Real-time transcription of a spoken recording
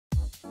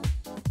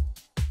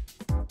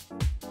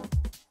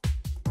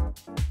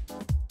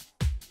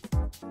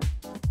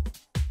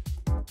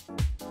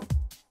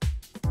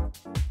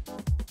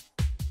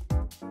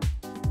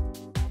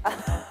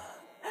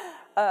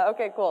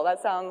Okay, cool.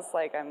 That sounds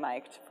like I'm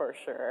mic'd for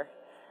sure.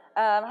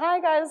 Hi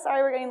guys,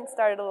 sorry we're getting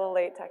started a little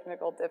late.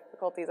 Technical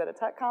difficulties at a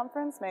tech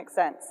conference, makes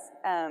sense.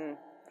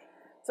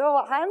 So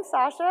I'm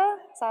Sasha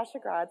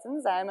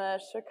Grodzins. I'm a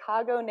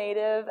Chicago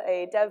native,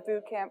 a Dev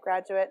Bootcamp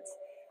graduate.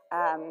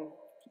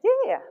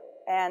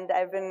 And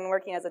I've been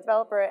working as a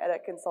developer at a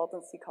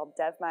consultancy called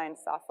DevMind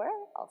Software,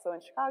 also in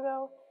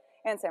Chicago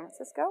and San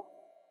Francisco.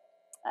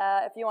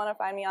 If you want to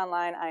find me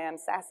online, I am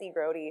Sassy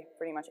Grody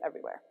pretty much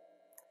everywhere.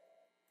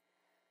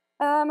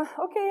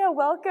 Okay, yeah,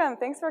 welcome.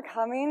 Thanks for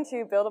coming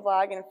to Build a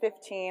Blog in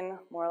 15,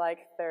 more like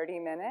 30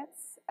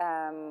 minutes.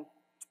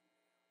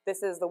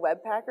 This is the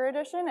Webpacker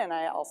Edition, and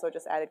I also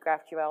just added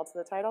GraphQL to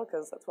the title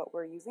because that's what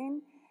we're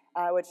using,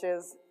 which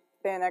has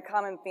been a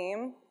common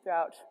theme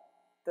throughout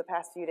the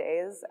past few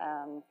days.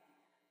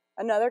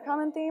 Another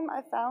common theme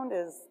I found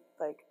is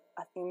like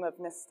a theme of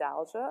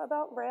nostalgia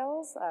about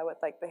Rails, with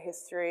like the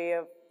history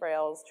of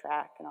Rails,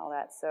 track, and all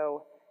that.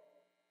 So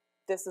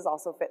this is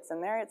also fits in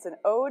there. It's an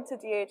ode to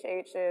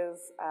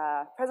DHH's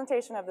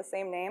presentation of the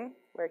same name,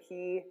 where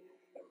he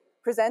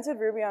presented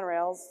Ruby on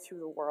Rails to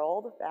the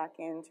world back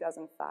in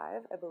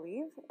 2005, I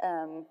believe.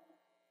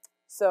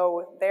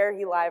 So there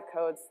he live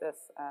codes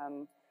this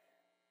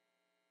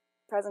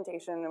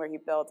presentation where he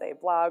built a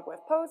blog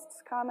with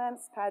posts,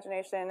 comments,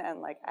 pagination,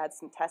 and like adds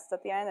some tests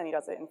at the end, and he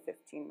does it in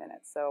 15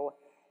 minutes. So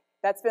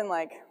that's been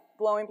like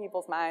blowing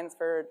people's minds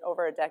for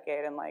over a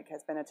decade and like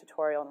has been a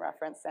tutorial and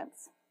reference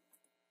since.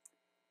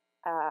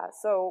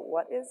 So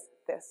what is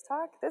this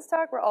talk? This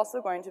talk, we're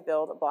also going to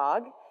build a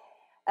blog.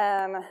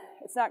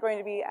 It's not going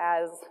to be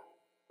as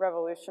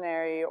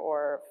revolutionary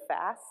or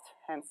fast,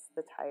 hence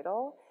the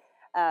title.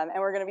 And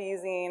we're going to be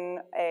using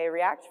a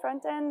React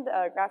front end,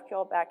 a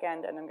GraphQL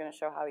backend, and I'm going to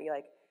show how you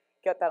like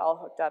get that all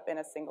hooked up in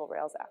a single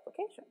Rails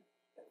application.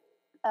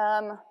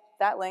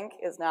 That link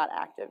is not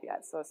active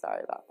yet, so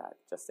sorry about that.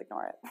 Just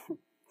ignore it.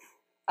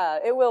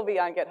 It will be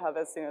on GitHub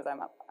as soon as I'm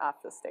up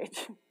off the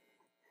stage.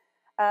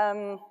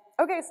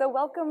 Okay, so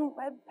welcome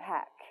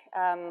Webpack.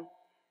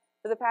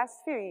 For the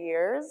past few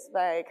years,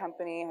 my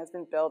company has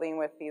been building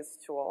with these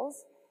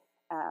tools.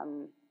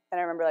 And I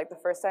remember like the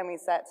first time we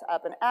set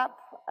up an app,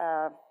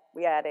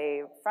 we had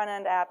a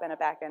front-end app and a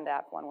back-end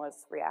app. One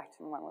was React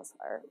and one was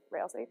our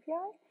Rails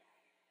API.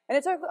 And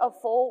it took a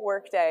full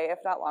workday, if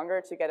not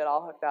longer, to get it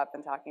all hooked up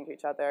and talking to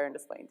each other and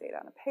displaying data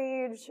on a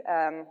page,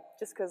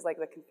 just because like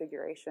the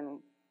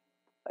configuration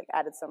like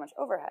added so much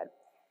overhead.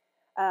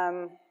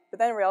 But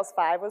then Rails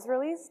 5 was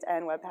released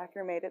and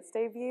Webpacker made its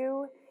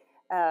debut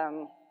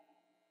and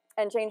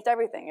changed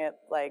everything. It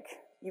like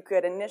you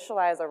could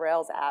initialize a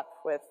Rails app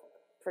with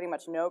pretty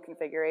much no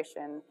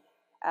configuration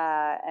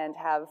and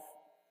have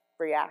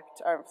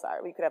React, or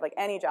sorry, we could have like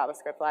any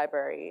JavaScript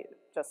library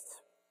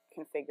just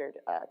configured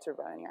to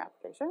run in your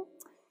application.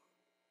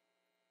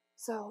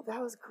 So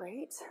that was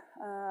great.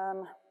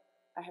 I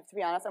have to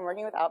be honest, I'm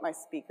working without my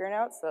speaker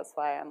notes, so that's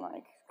why I'm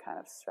like kind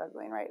of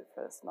struggling right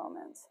for this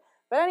moment.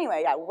 But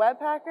anyway, yeah,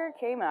 Webpacker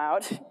came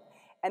out,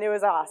 and it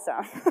was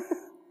awesome. I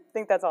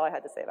think that's all I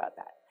had to say about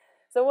that.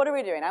 So what are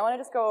we doing? I want to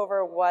just go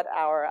over what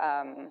our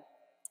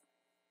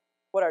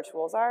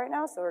tools are right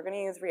now. So we're going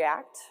to use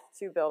React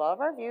to build all of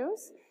our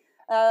views.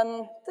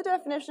 The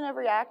definition of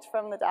React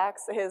from the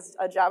docs is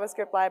a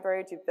JavaScript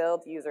library to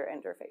build user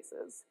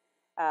interfaces.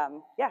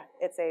 Yeah,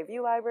 it's a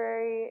view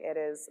library. It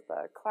is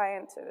the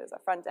client. It is a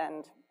front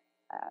end.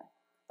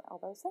 All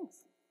those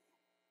things.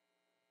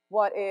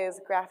 What is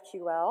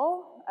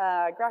GraphQL?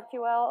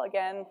 GraphQL,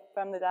 again,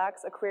 from the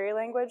docs, a query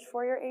language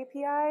for your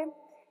API.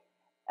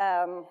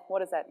 What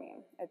does that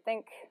mean? I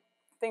think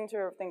the thing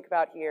to think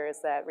about here is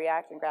that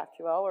React and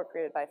GraphQL were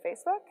created by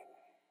Facebook.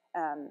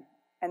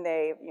 And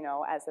they, you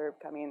know, as they're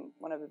becoming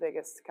one of the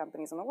biggest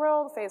companies in the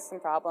world, face some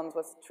problems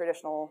with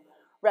traditional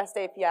REST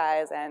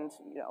APIs and,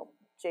 you know,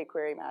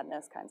 jQuery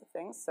madness kinds of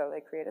things. So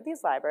they created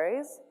these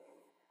libraries.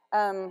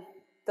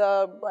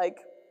 The like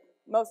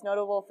most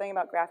notable thing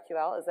about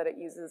GraphQL is that it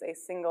uses a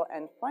single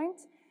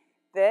endpoint.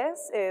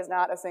 This is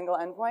not a single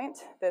endpoint.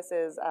 This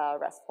is a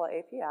RESTful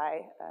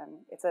API.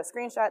 It's a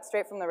screenshot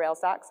straight from the Rails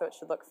doc, so it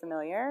should look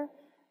familiar.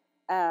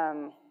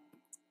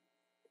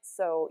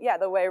 So yeah,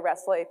 the way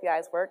RESTful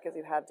APIs work is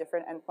you have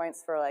different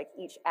endpoints for like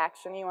each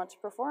action you want to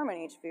perform and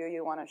each view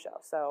you want to show.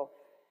 So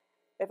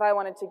if I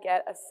wanted to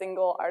get a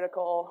single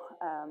article,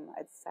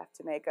 I'd just have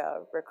to make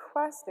a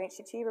request, an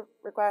HTTP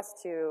request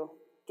to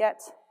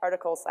get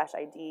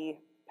article/ID,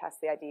 pass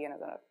the ID in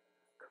as a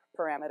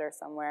parameter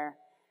somewhere.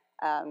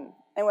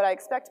 And what I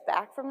expect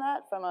back from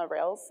that, from a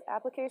Rails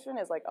application,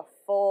 is like a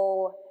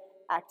full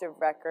active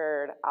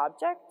record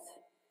object,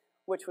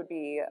 which would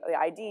be the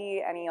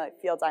ID, any like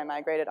fields I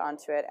migrated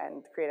onto it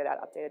and created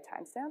at updated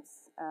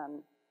timestamps.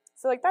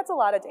 So like that's a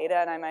lot of data,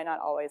 and I might not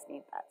always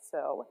need that.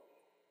 So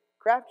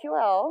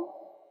GraphQL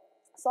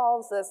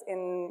solves this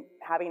in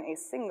having a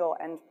single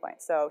endpoint.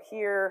 So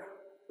here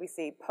we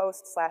see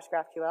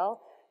post/GraphQL.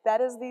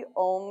 That is the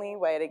only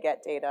way to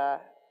get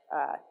data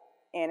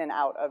in and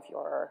out of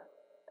your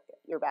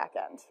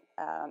backend.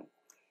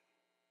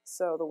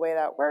 So the way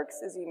that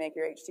works is you make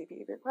your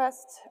HTTP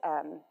request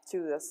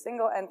to the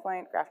single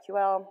endpoint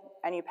GraphQL,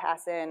 and you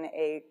pass in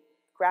a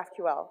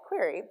GraphQL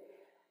query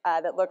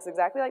that looks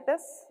exactly like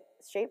this,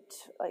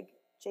 shaped like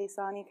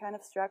JSON-y kind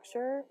of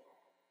structure.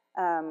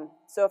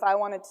 So if I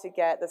wanted to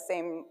get the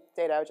same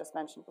data I just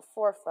mentioned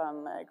before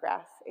from a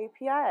Graph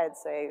API, I'd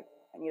say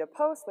I need a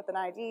post with an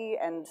ID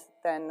and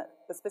then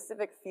the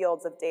specific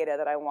fields of data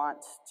that I want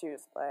to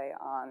display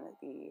on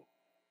the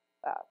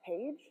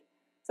page.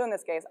 So in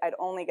this case, I'd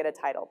only get a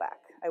title back.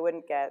 I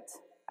wouldn't get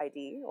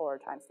ID or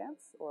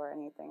timestamps or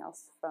anything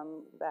else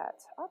from that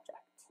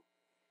object.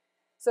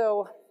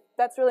 So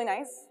that's really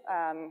nice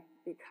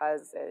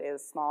because it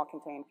is small,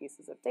 contained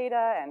pieces of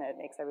data, and it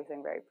makes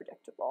everything very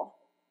predictable.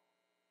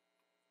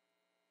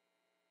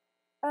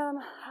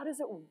 How does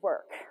it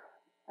work?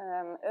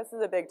 This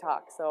is a big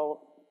talk, so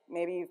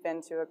maybe you've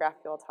been to a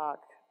GraphQL talk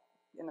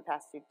in the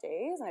past few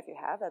days, and if you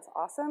have, that's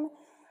awesome.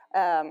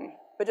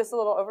 But just a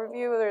little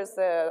overview, there's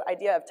the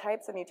idea of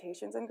types and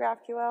mutations in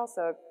GraphQL.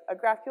 So a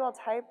GraphQL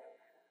type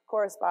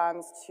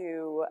corresponds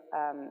to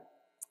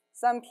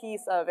some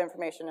piece of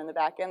information in the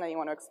backend that you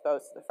want to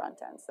expose to the front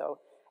end. So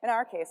in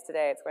our case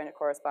today, it's going to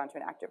correspond to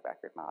an active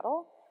record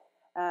model.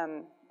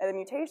 And the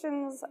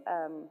mutations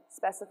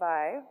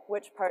specify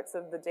which parts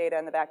of the data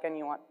in the backend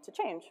you want to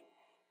change.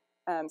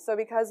 So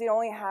because you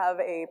only have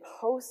a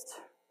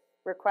post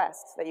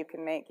request that you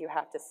can make, you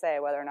have to say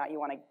whether or not you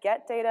want to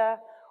get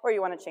data or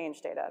you want to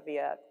change data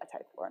via a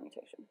type or a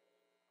mutation.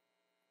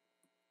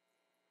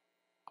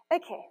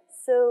 Okay,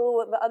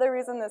 so the other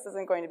reason this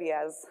isn't going to be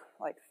as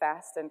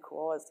fast and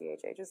cool as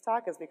DHH's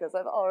talk is because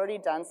I've already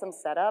done some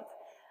setup.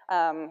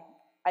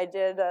 I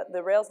did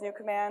the Rails new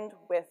command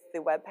with the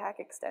Webpack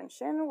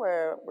extension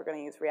where we're going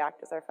to use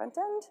React as our front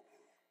end.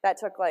 That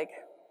took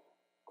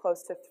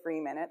close to 3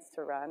 minutes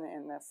to run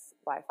in this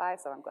Wi-Fi,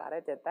 so I'm glad I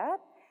did that.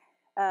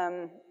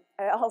 I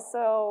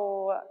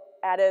also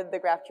added the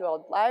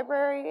GraphQL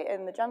library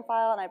in the gem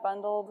file, and I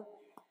bundled.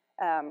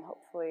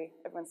 Hopefully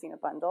everyone's seen a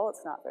bundle.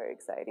 It's not very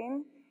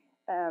exciting.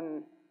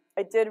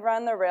 I did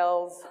run the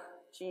Rails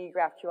G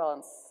GraphQL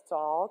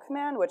install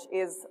command, which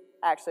is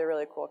actually a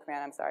really cool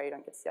command. I'm sorry you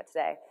don't get to see that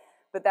today.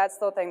 But that's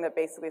the thing that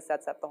basically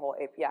sets up the whole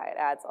API. It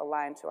adds a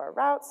line to our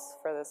routes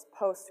for this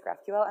post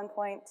GraphQL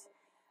endpoint.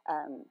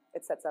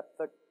 It sets up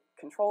the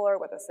controller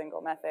with a single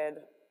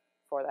method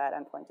for that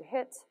endpoint to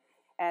hit.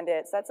 And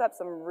it sets up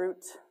some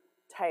root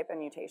type and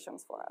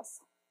mutations for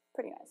us.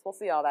 Pretty nice. We'll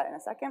see all that in a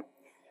second.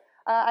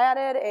 I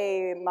added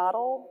a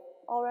model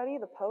already,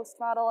 the post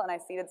model, and I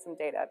seeded some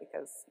data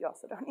because you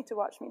also don't need to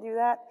watch me do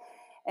that.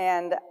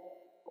 And,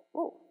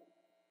 oh,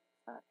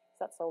 is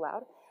that so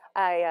loud?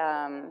 I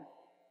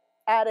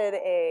added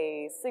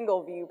a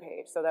single view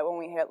page so that when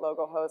we hit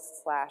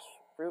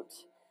localhost/root,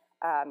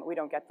 we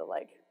don't get the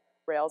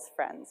Rails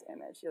friends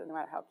image, no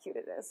matter how cute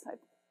it is.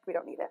 We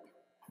don't need it.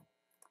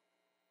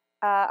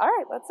 All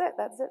right, that's it.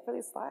 That's it for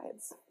these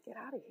slides. Get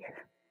out of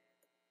here.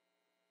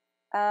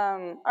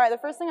 All right, the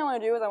first thing I want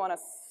to do is I want to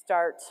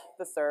start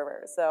the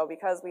server. So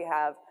because we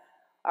have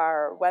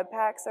our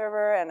Webpack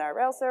server and our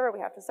Rails server, we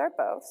have to start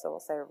both. So we'll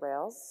say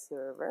Rails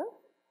server.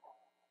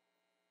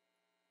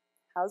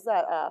 How's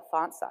that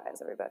font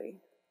size,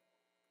 everybody?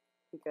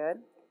 You good?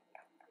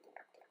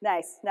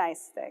 Nice,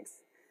 nice,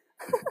 thanks.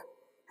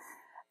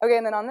 Okay,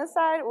 and then on this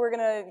side, we're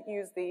gonna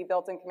use the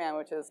built-in command,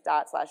 which is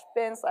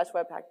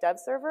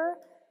 /bin/webpack-dev-server.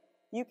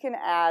 You can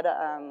add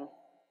a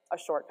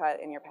shortcut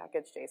in your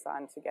package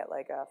JSON to get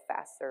a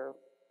faster,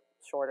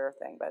 shorter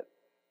thing, but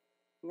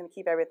I'm gonna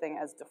keep everything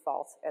as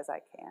default as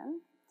I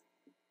can.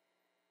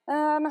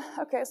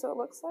 Okay, so it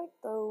looks like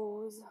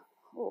those,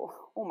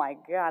 oh my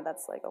God,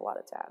 that's a lot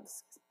of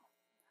tabs.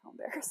 How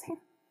embarrassing.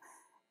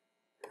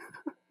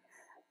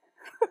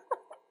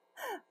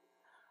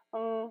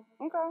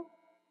 Okay.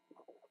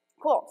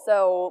 Cool,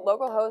 so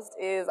localhost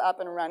is up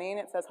and running.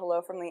 It says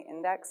hello from the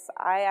index.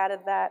 I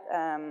added that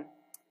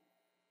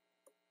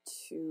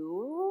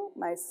to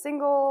my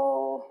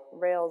single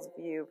Rails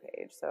view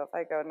page. So if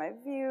I go to my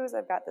views,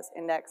 I've got this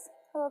index,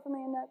 hello from the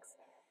index.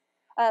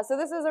 So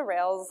this is a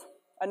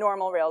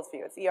normal Rails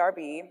view. It's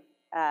ERB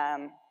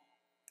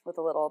with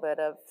a little bit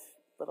of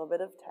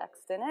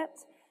text in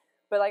it.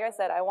 But like I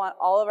said, I want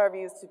all of our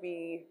views to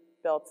be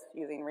built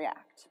using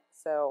React.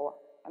 So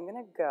I'm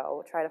gonna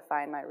go try to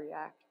find my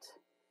React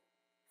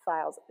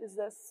files.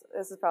 This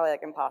is probably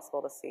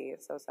impossible to see,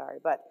 so sorry.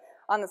 But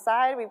on the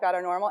side, we've got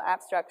our normal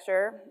app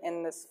structure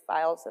in this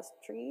file system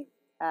tree.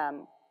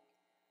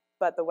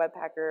 But the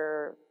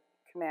Webpacker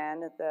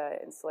command at the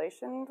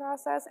installation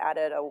process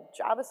added a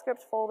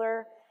JavaScript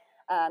folder,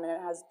 and it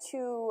has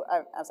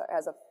it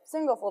has a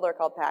single folder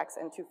called packs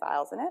and 2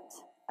 files in it.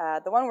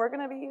 The one we're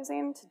going to be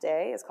using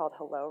today is called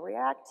Hello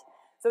React.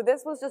 So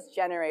this was just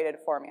generated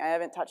for me. I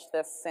haven't touched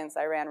this since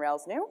I ran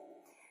Rails new.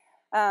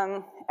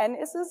 And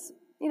this is,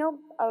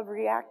 a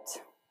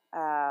React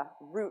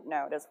root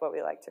node is what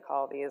we like to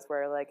call these,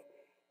 where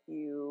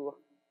you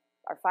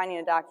are finding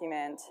a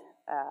document,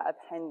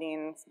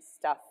 appending some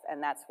stuff,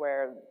 and that's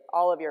where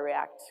all of your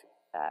React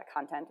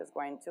content is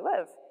going to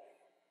live.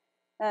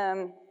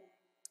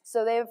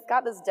 So they've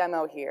got this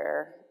demo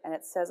here, and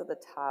it says at the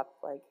top,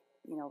 like,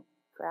 you know,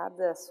 grab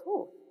this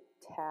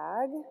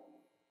tag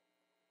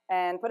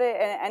and put it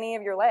in any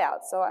of your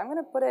layouts. So I'm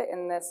gonna put it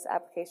in this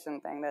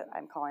application thing that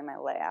I'm calling my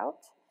layout.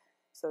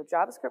 So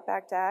JavaScript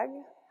back tag,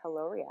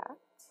 hello React.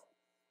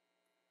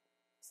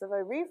 So if I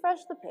refresh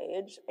the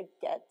page, I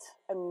get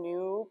a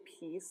new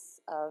piece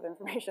of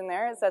information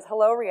there. It says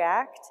hello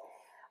React,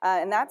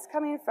 and that's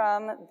coming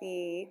from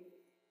the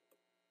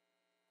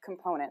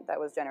component that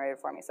was generated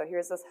for me. So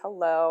here's this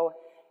hello,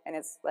 and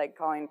it's like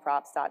calling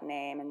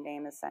props.name, and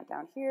name is sent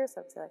down here.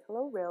 So I'd say like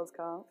hello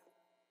RailsConf,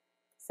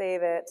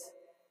 save it,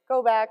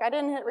 go back. I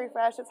didn't hit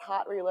refresh, it's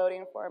hot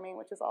reloading for me,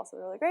 which is also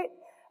really great.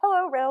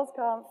 Hello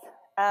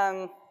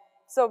RailsConf.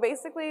 So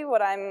basically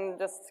what I'm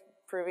just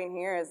proving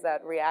here is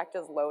that React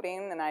is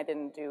loading and I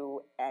didn't do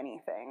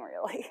anything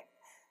really,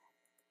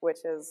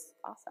 which is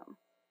awesome.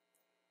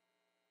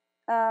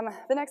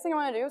 The next thing I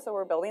want to do, so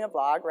we're building a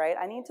blog, right?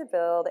 I need to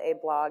build a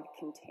blog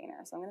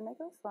container. So I'm going to make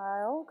a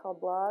file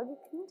called blog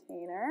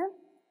container,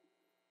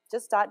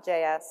 just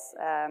 .js.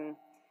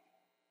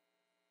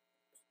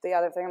 The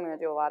other thing I'm going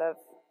to do a lot of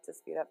to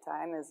speed up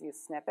time is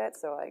use snippets.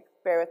 So like,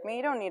 bear with me.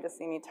 You don't need to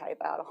see me type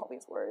out all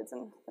these words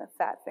and a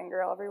fat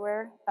finger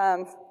everywhere.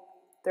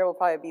 There will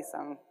probably be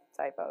some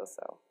typos,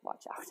 so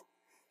watch out.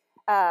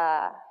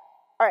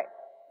 All right,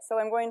 so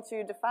I'm going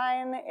to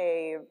define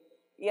a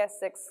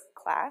ES6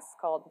 class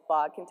called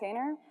blog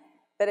container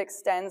that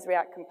extends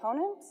React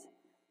component.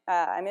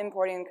 I'm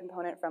importing a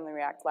component from the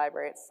React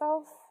library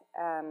itself.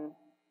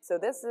 So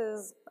this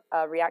is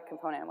a React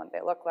component and what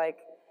they look like.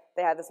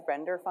 They have this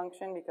render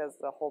function because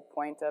the whole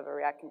point of a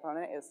React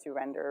component is to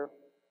render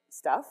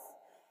stuff.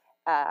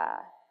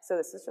 So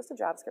this is just a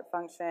JavaScript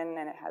function,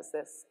 and it has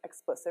this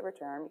explicit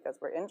return because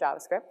we're in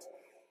JavaScript.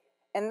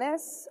 And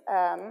this,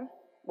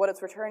 what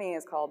it's returning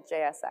is called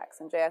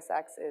JSX, and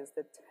JSX is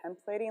the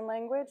templating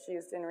language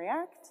used in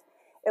React.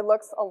 It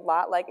looks a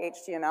lot like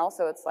HTML,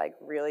 so it's like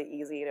really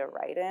easy to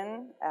write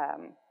in.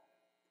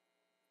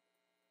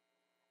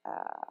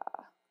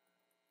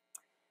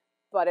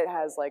 But it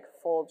has like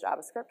full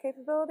JavaScript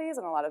capabilities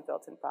and a lot of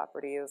built-in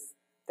properties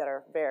that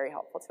are very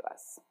helpful to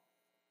us.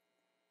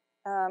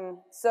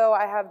 So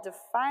I have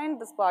defined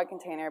this blog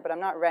container, but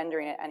I'm not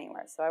rendering it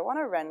anywhere. So I want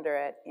to render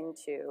it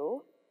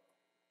into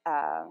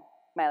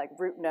my like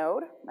root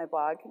node, my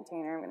blog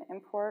container. I'm going to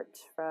import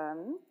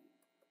from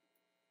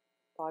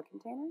blog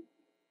container.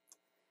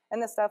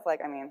 And this stuff,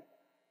 like, I mean,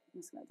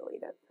 I'm just going to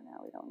delete it for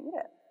now. We don't need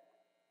it.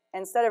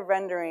 Instead of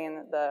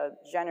rendering the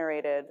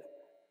generated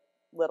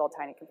little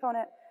tiny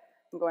component,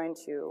 I'm going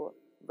to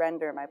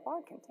render my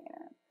blog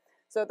container.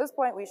 So at this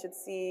point, we should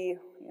see,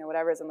 you know,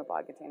 whatever's in the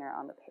blog container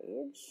on the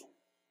page.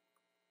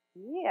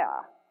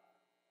 Yeah.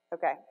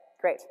 Okay,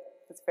 great.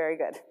 That's very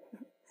good.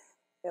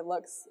 It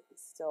looks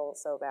still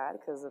so bad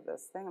because of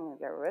this thing. I'm going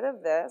to get rid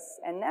of this.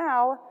 And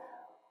now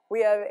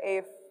we have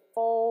a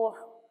full,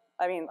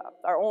 I mean,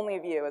 our only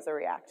view is a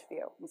React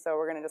view. And so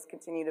we're going to just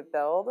continue to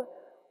build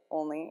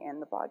only in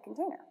the blog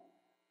container.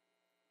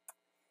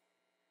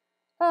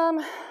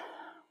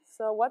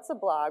 So what's a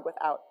blog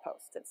without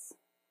post? It's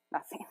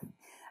nothing.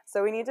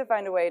 So we need to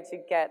find a way to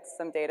get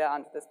some data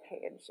onto this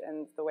page.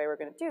 And the way we're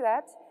going to do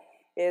that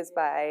is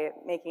by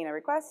making a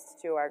request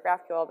to our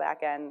GraphQL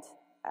backend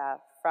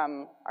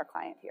from our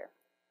client here.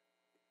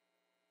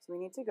 So we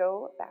need to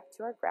go back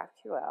to our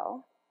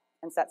GraphQL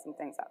and set some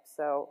things up.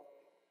 So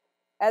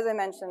as I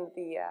mentioned,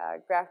 the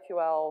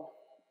GraphQL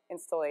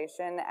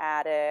installation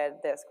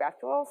added this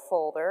GraphQL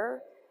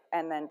folder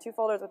and then 2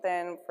 folders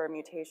within for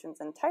mutations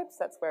and types.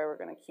 That's where we're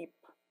going to keep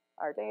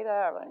our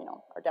data, or, you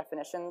know, our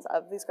definitions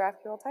of these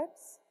GraphQL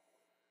types.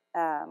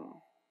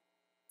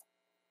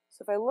 So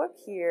if I look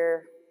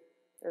here,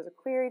 there's a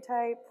query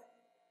type,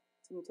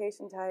 it's a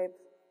mutation type,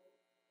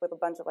 with a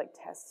bunch of like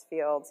test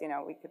fields. You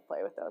know, we could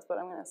play with those, but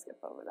I'm going to skip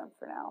over them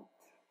for now.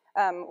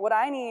 What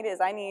I need is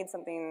I need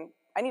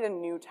a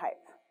new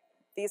type.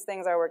 These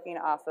things are working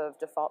off of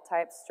default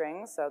type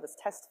strings, so this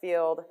test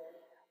field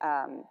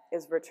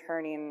is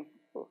returning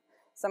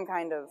some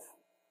kind of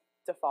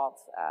default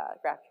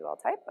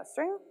GraphQL type, a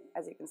string.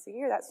 As you can see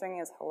here, that string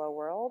is hello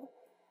world.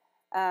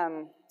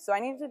 So I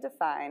need to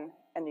define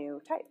a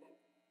new type.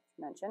 As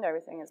mentioned,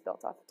 everything is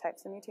built off of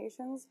types and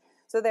mutations.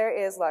 So there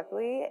is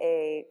luckily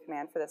a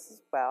command for this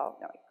as well.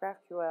 No,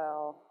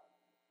 GraphQL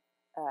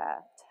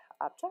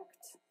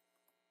object.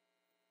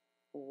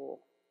 Ooh.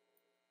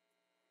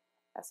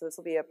 So this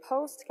will be a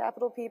post,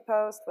 capital P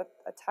post with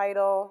a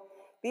title.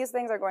 These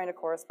things are going to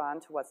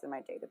correspond to what's in my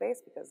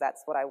database because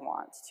that's what I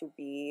want to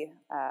be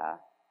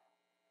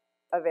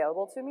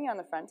available to me on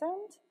the front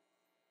end.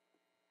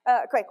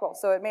 Okay, cool.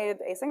 So it made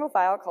a single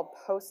file called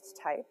post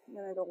type. I'm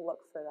going to go look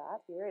for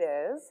that. Here it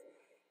is.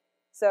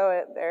 So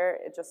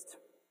it just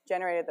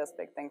generated this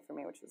big thing for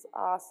me, which is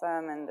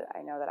awesome. And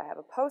I know that I have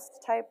a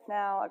post type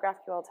now, a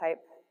GraphQL type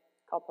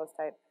called post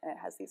type, and it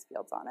has these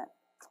fields on it.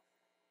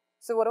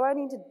 So what do I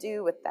need to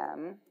do with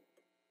them?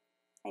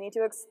 I need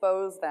to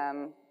expose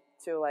them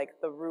to like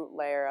the root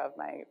layer of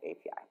my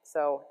API.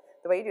 So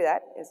the way you do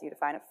that is you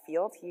define a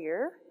field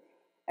here,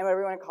 and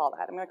whatever you want to call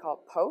that. I'm going to call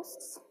it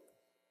posts.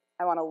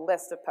 I want a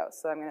list of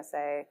posts. So I'm going to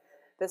say,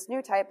 this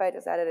new type I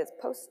just added is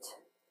post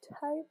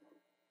type.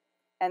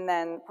 And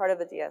then part of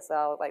the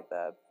DSL, like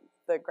the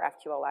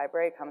GraphQL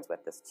library, comes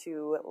with this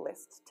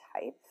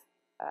toListType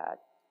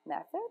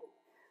method.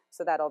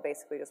 So that'll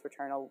basically just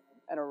return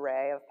an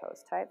array of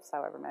post types,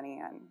 however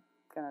many I'm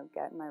going to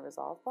get in my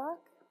resolve block.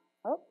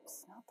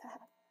 Oops, not that.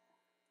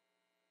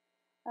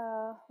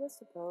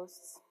 List of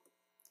posts.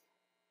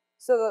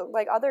 So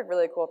the other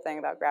really cool thing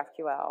about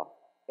GraphQL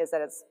is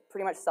that it's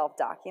pretty much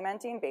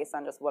self-documenting based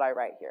on just what I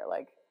write here.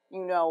 Like,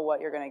 you know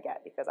what you're going to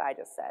get because I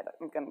just said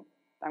I'm going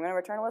to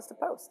return a list of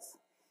posts.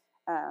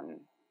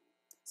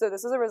 So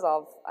this is a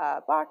resolve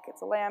block.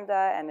 It's a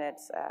lambda, and it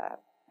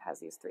has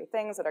these three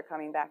things that are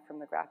coming back from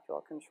the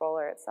GraphQL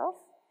controller itself.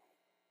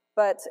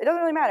 But it doesn't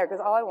really matter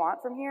because all I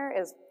want from here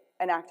is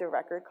an active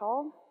record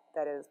call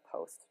that is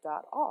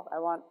post.all. I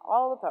want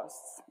all the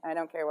posts. I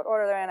don't care what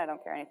order they're in. I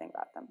don't care anything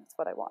about them. It's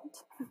what I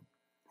want.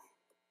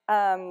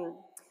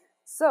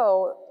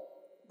 So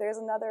there's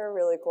another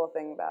really cool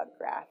thing about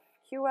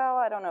GraphQL.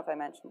 I don't know if I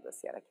mentioned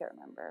this yet. I can't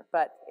remember.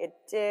 But it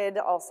did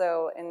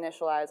also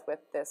initialize with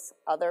this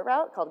other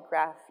route called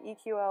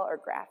graphql or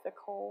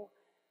graphical.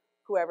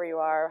 Whoever you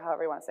are,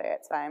 however you want to say it,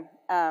 it's fine.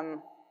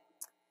 And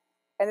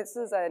this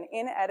is an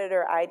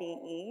in-editor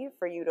IDE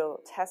for you to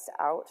test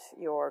out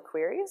your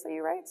queries that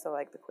you write. So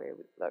like the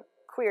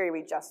query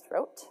we just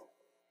wrote.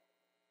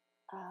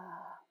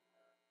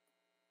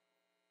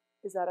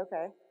 Is that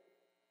okay?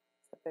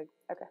 Is that big?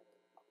 Okay.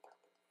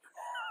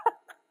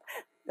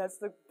 That's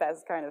the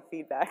best kind of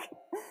feedback.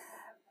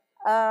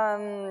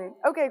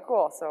 Okay,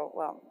 cool. So,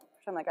 well,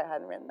 pretend like I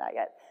hadn't written that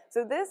yet.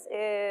 So this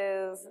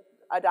is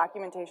a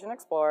documentation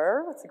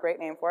explorer. It's a great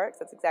name for it because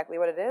that's exactly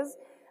what it is.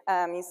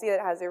 You see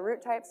it has your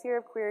root types here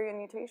of query and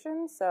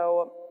mutation.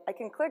 So I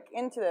can click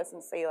into this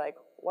and say, like,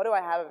 what do I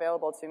have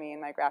available to me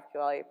in my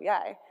GraphQL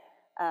API?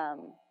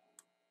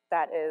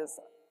 That is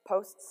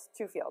posts,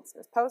 two fields.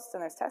 There's post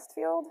and there's test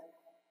field.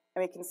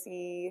 And we can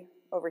see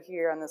over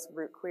here on this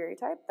root query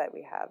type that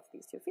we have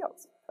these two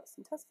fields, post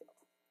and test field.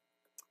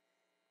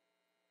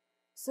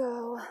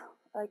 So,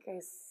 like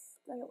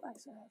actually, I don't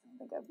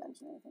think I've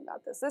mentioned anything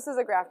about this. This is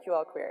a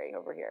GraphQL query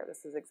over here.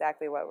 This is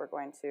exactly what we're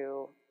going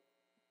to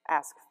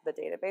ask the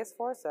database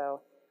for.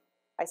 So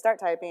I start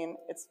typing.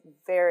 It's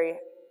very,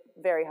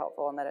 very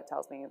helpful in that it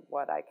tells me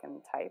what I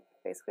can type,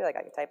 basically. Like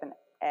I can type an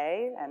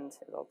A, and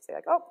it'll say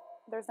like, oh,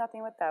 there's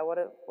nothing with that. What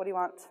do you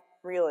want,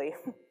 really?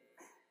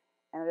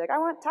 And I'll be like, I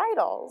want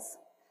titles.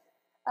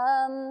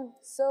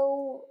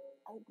 So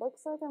it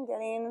looks like I'm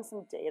getting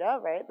some data,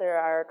 right? There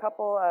are a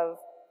couple of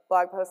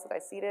blog posts that I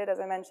seeded, as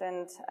I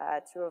mentioned.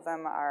 Two of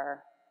them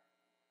are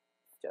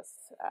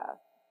just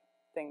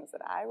things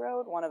that I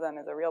wrote. One of them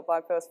is a real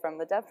blog post from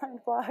the Deadline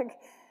blog.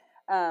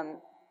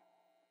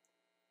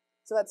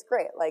 So that's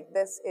great. Like,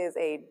 this is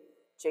a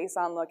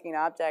JSON-looking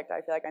object. I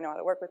feel like I know how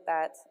to work with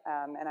that.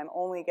 And I'm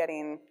only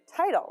getting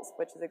titles,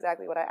 which is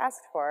exactly what I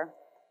asked for.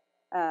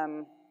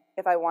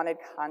 If I wanted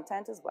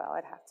content as well,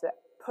 I'd have to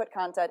put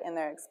content in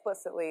there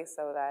explicitly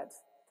so that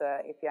the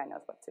API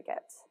knows what to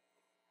get.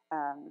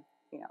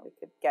 You know, we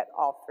could get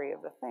all three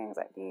of the things,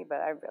 ID,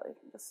 but I really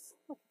am just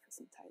looking for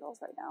some titles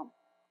right now.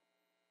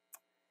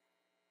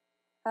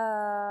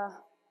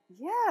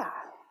 Yeah.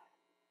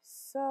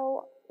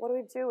 So what do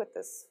we do with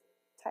this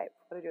type?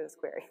 What do we do with this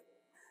query?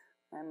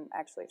 I'm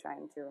actually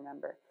trying to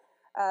remember.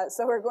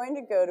 So we're going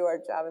to go to our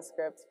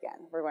JavaScript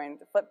again. We're going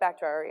to flip back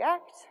to our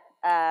React.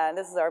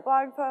 This is our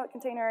blog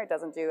container. It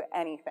doesn't do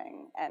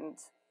anything. And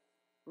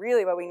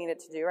really what we need it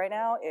to do right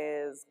now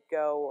is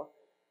go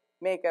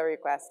make a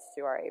request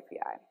to our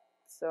API.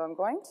 So I'm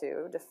going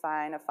to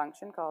define a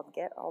function called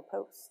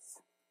getAllPosts.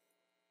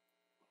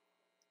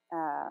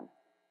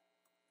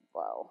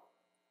 Whoa.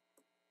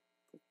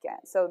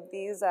 Again, so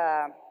these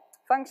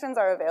functions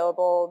are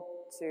available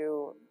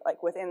to,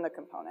 like, within the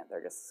component.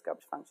 They're just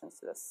scoped functions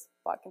to this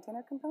blog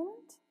container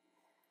component.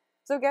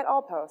 So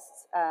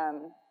getAllPosts.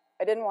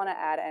 I didn't want to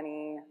add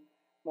any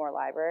more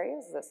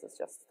libraries. This is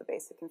just the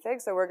basic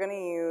config. So we're going to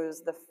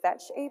use the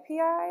fetch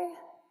API.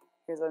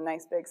 Here's a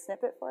nice big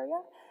snippet for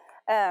you.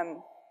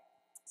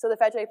 So the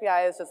fetch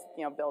API is just,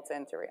 you know, built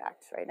into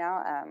React right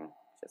now,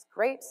 which is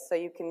great. So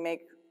you can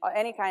make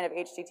any kind of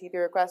HTTP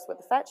request with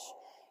the fetch.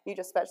 You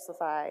just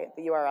specify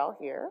the URL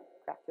here,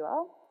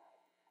 GraphQL.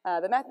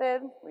 The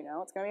method, we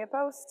know it's going to be a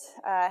post,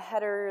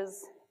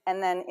 headers,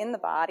 and then in the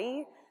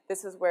body,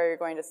 this is where you're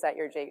going to set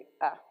your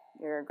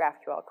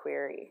GraphQL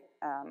query.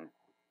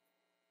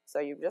 So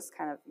you just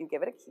kind of, you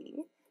give it a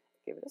key,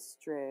 give it a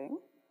string,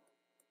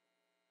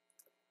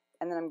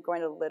 and then I'm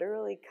going to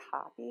literally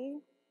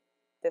copy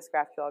this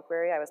GraphQL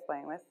query I was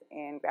playing with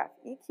in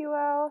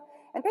graphql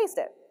and paste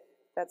it.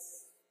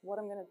 That's what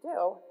I'm going to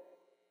do.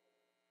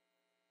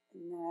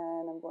 And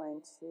then I'm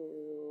going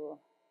to,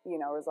 you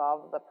know,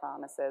 resolve the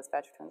promises.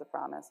 Fetch returns a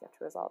promise. You have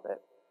to resolve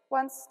it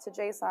once to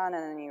JSON, and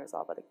then you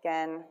resolve it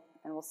again.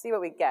 And we'll see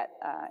what we get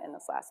in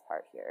this last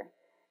part here.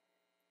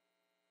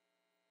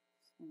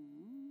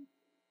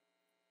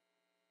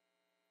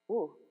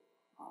 Ooh.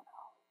 Oh,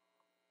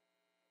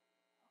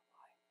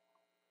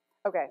 no.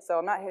 Okay, so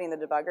I'm not hitting the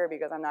debugger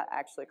because I'm not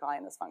actually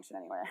calling this function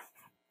anywhere.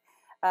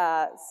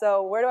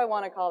 So where do I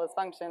want to call this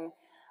function?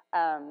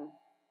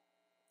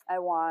 I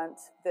want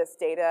this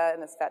data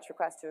and this fetch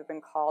request to have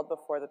been called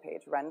before the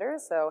page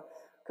renders. So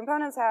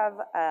components have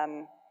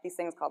these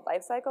things called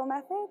lifecycle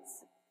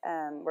methods.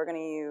 We're going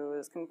to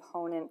use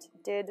component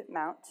did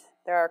mount.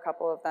 There are a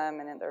couple of them,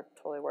 and they're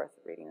totally worth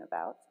reading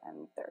about,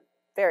 and they're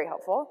very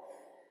helpful.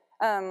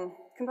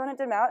 Component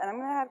did mount, and I'm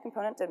going to have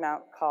component did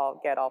mount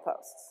call get all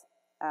posts.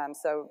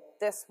 So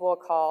this will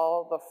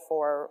call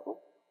before, oh,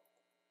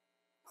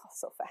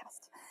 so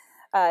fast.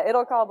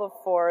 It'll call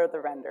before the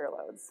render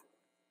loads.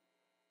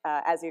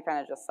 As you kind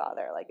of just saw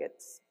there, like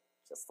it's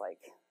just like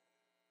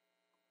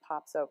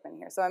pops open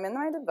here. So I'm in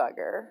my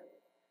debugger.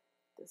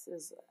 This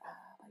is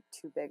like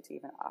too big to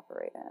even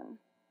operate in.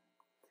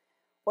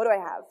 What do I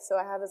have? So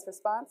I have this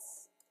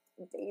response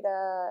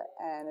data,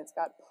 and it's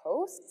got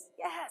posts.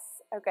 Yes.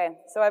 Okay.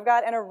 So I've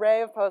got an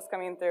array of posts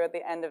coming through at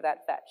the end of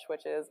that fetch,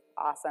 which is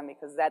awesome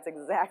because that's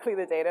exactly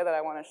the data that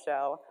I want to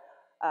show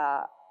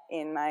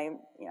in my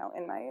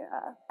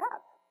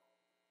app.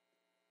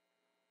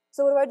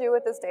 So what do I do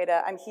with this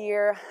data? I'm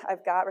here.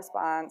 I've got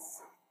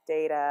response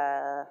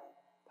data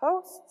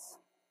posts.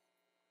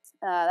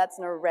 That's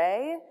an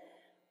array.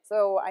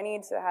 So I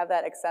need to have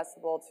that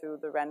accessible to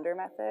the render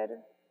method.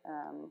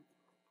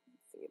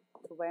 Let's see.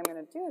 The way I'm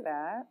going to do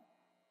that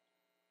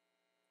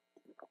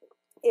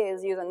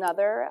is use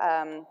another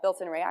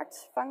built-in React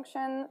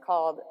function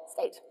called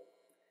state.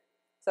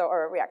 So,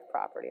 or a React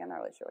property. I'm not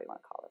really sure what you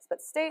want to call this.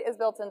 But state is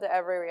built into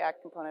every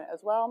React component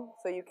as well.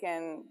 So you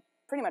can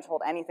pretty much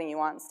hold anything you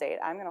want in state.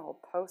 I'm going to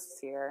hold posts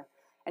here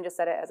and just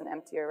set it as an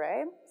empty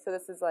array. So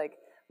this is like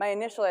my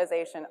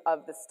initialization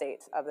of the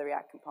state of the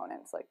React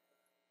components. Like,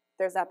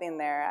 there's nothing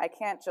there. I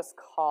can't just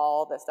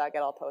call this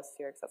 .getAllPosts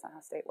here because that's not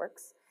how state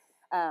works.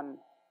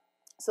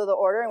 So the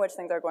order in which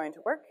things are going to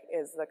work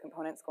is the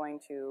component's going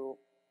to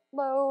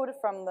load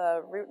from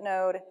the root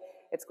node.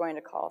 It's going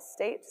to call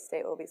state.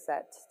 State will be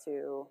set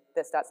to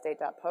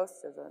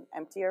this.state.post as an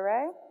empty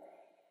array.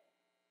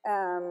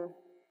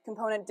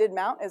 Component did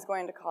mount is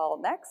going to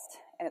call next,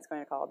 and it's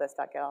going to call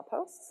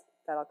this.getAllPosts.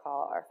 That'll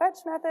call our fetch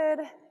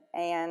method,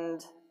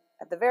 and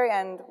at the very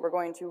end, we're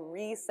going to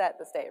reset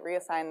the state,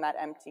 reassign that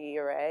empty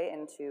array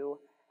into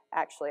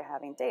actually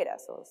having data.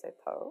 So we'll say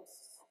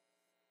posts,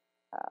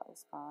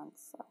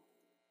 response,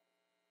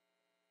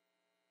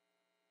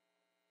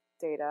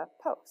 data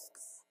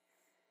posts.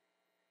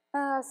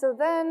 So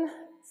then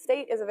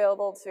state is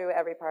available to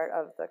every part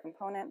of the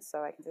component.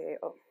 So I can say,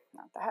 oh,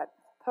 not that,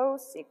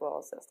 posts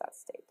equals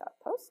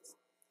this.state.posts.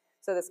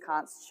 So this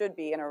const should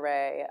be an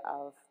array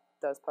of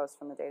those posts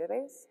from the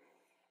database.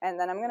 And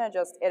then I'm going to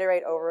just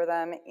iterate over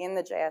them in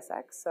the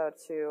JSX. So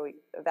to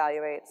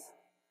evaluate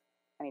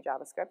any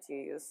JavaScript, you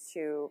use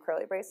two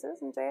curly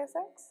braces in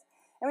JSX.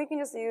 And we can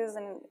just use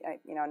a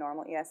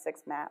normal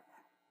ES6 map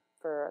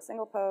for a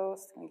single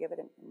post. I'm going to give it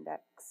an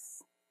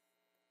index.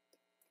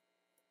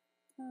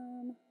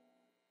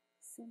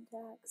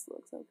 Syntax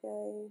looks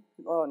okay.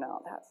 Oh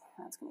no,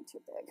 that's going to be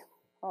too big.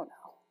 Oh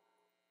no.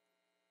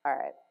 All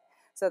right.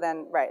 So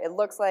then, right, it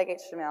looks like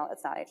HTML.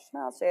 It's not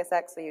HTML, it's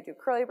JSX, so you do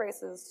curly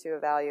braces to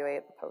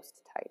evaluate the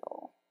post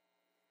title.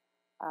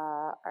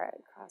 All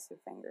right, cross your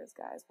fingers,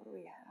 guys. What do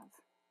we have?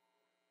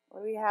 What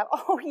do we have?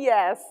 Oh,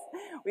 yes,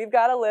 we've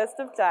got a list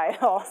of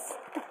titles.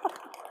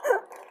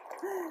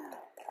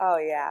 Oh,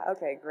 yeah,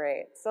 okay,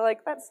 great. So,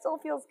 like, that still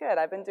feels good.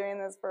 I've been doing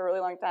this for a really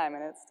long time,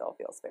 and it still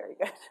feels very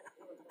good.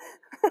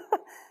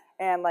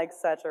 And, like,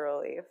 such a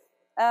relief.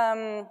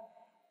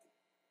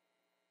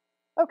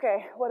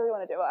 Okay, what do we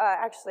want to do?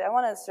 Actually, I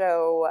want to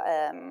show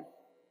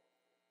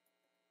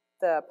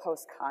the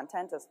post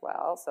content as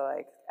well. So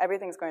like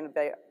everything's going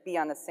to be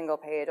on a single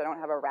page. I don't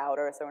have a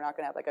router, so we're not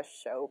going to have like a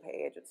show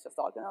page. It's just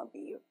all going to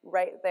be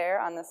right there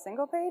on the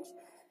single page.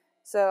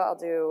 So I'll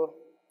do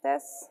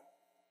this.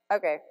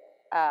 Okay,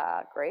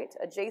 great.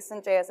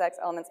 Adjacent JSX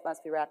elements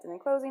must be wrapped in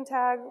enclosing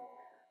tag.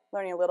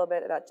 Learning a little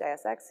bit about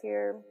JSX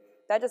here.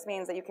 That just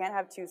means that you can't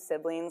have two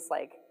siblings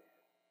like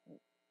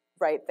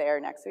right there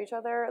next to each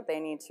other. They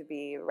need to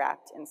be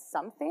wrapped in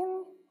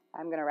something.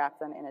 I'm going to wrap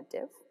them in a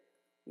div.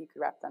 You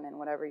could wrap them in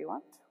whatever you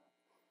want.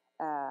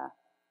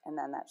 And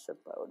then that should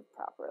load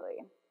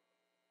properly.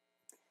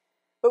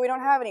 But we don't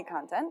have any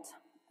content.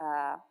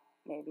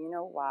 Maybe you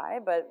know why,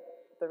 but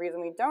the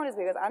reason we don't is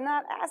because I'm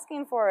not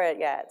asking for it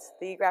yet.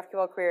 The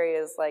GraphQL query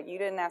is like, you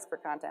didn't ask for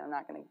content. I'm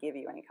not going to give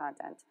you any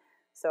content.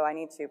 So I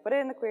need to put it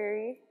in the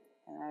query.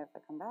 And then if I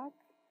come back,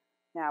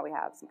 now we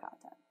have some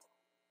content.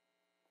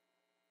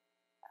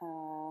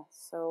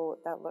 So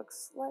that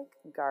looks like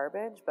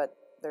garbage, but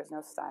there's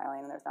no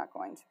styling, and there's not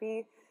going to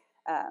be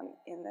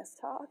in this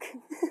talk.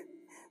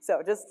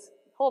 So just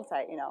hold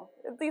tight, you know.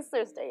 At least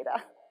there's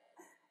data.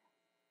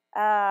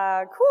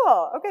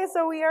 Cool. Okay,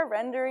 so we are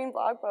rendering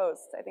blog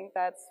posts. I think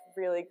that's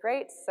really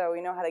great. So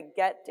we know how to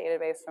get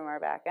database from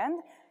our backend.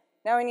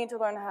 Now we need to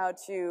learn how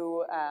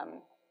to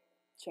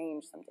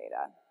change some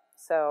data.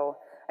 So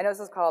I know this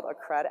is called a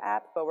CRUD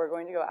app, but we're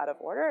going to go out of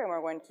order, and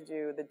we're going to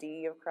do the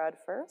D of CRUD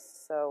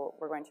first. So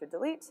we're going to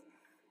delete.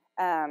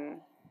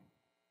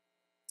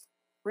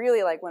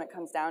 really, like, when it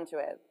comes down to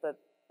it, the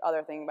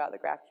other thing about the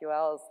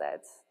GraphQL is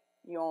that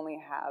you only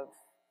have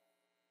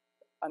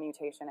a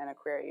mutation and a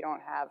query. You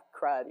don't have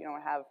CRUD. You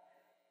don't have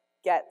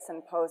gets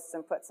and posts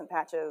and puts and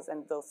patches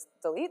and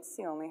deletes.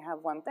 You only have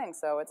one thing.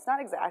 So it's not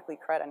exactly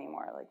CRUD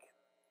anymore. Like,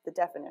 the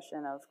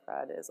definition of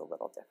CRUD is a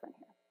little different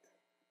here.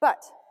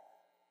 But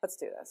let's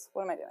do this.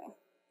 What am I doing?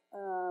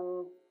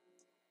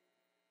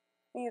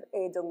 We need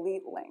a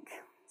delete link.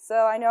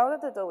 So I know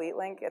that the delete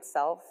link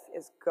itself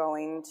is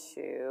going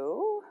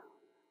to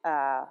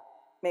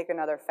make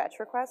another fetch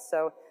request.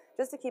 So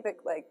just to keep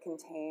it like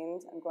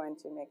contained, I'm going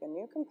to make a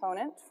new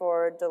component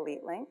for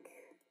delete link.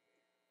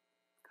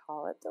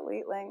 Call it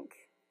delete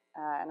link,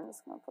 and I'm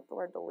just going to put the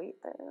word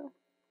delete there.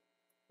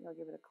 I'll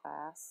give it a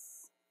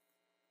class,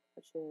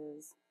 which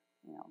is,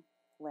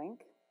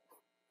 link.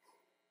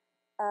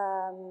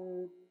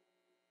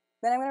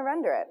 Then I'm going to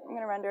render it. I'm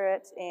going to render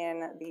it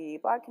in the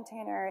blog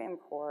container,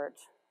 import,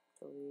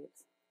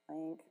 delete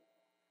link,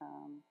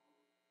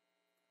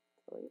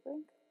 delete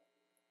link.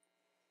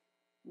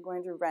 I'm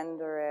going to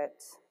render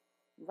it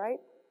right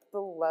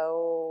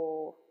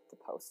below the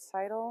post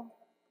title.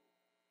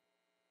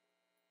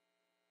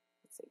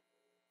 Let's see.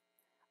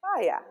 Oh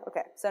yeah,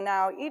 okay. So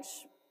now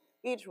each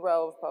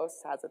row of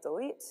posts has a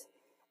delete.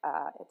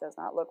 It does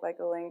not look like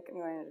a link. I'm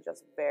going to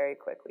just very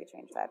quickly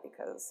change that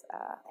because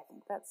I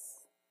think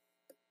that's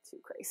too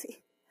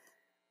crazy.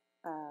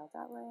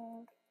 That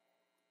link.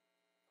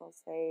 We'll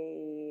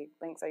say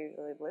links are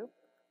usually blue,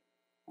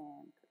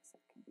 and cursor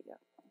can be a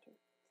pointer.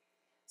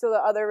 So the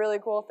other really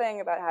cool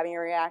thing about having a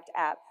React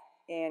app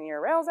in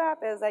your Rails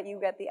app is that you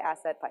get the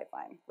asset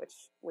pipeline,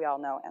 which we all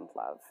know and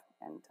love,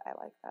 and I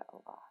like that a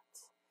lot.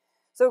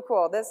 So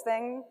cool. This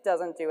thing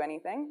doesn't do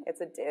anything.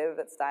 It's a div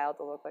that's styled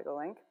to look like a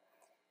link.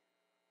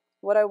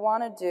 What I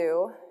want to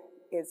do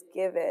is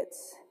give it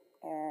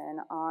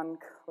an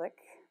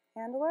on-click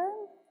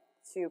handler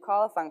to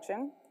call a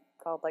function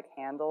called like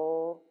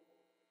handle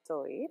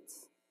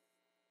delete.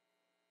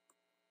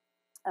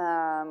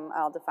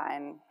 I'll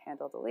define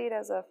handle delete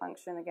as a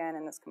function again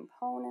in this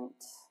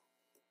component,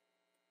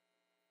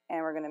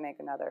 and we're going to make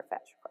another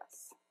fetch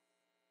request.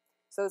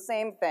 So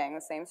same thing,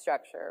 the same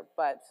structure,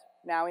 but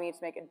now we need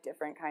to make a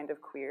different kind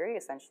of query.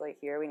 Essentially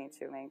here we need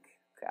to make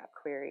a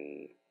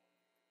query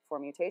for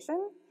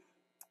mutation.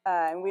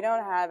 And we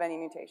don't have any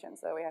mutations,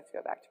 so we have to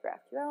go back to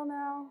GraphQL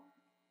now.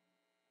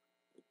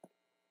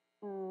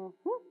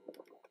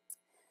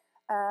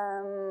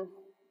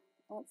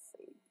 Let's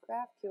see,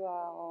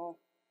 GraphQL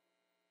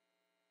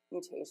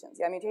mutations.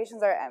 Yeah,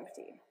 mutations are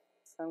empty.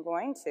 So I'm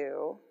going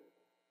to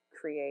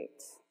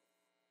create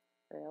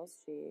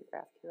RailsG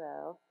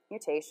GraphQL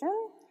mutation,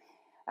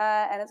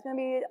 and it's going to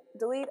be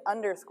delete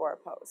underscore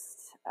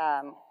post.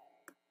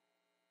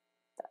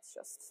 That's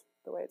just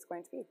the way it's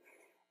going to be.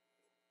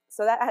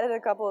 So that added a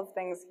couple of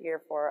things here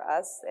for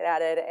us. It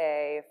added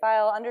a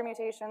file under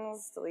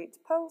mutations, delete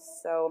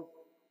post. So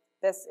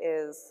this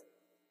is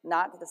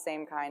not the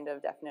same kind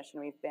of definition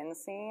we've been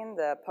seeing.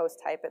 The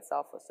post type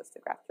itself was just a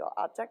GraphQL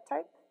object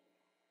type,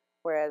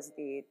 whereas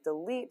the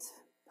delete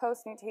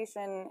post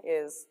mutation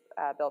is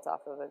built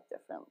off of a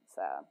different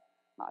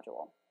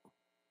module.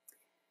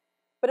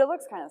 But it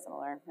looks kind of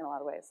similar in a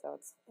lot of ways, so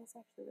it's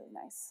actually really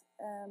nice.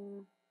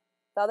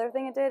 The other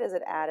thing it did is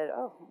it added,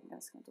 oh, I'm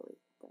just going to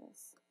delete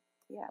this.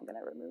 Yeah, I'm going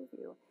to remove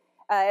you.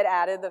 It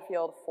added the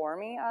field for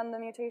me on the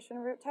mutation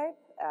root type.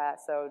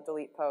 So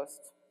delete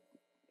post,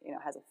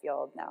 has a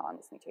field now on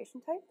this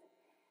mutation type.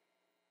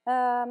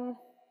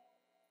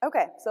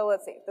 Okay, so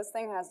let's see. This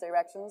thing has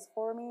directions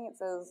for me. It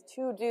says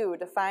to do,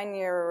 define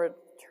your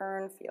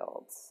return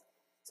fields.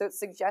 So it's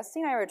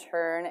suggesting I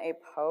return a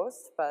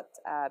post, but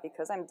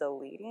because I'm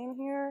deleting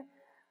here,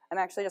 I'm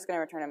actually just going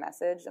to return a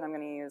message, and I'm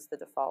going to use the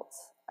default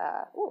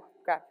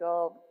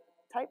GraphQL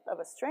type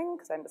of a string,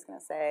 because I'm just going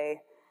to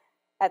say,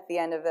 at the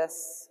end of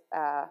this,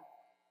 if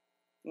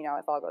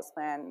all goes to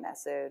plan,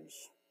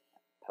 message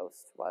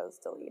post was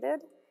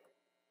deleted.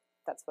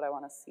 That's what I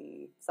want to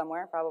see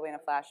somewhere, probably in a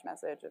flash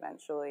message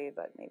eventually,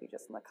 but maybe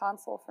just in the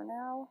console for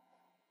now.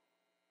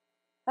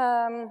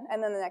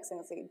 And then the next thing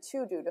is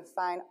to do,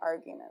 define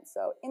arguments.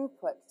 So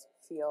input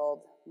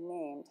field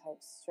name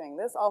type string.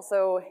 This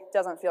also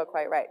doesn't feel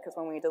quite right, because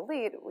when we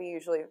delete, we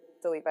usually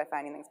delete by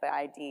finding things by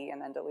ID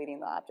and then deleting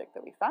the object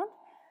that we found.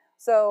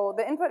 So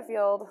the input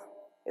field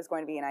is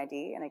going to be an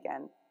ID, and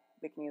again,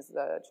 we can use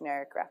the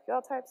generic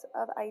GraphQL types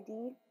of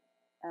ID.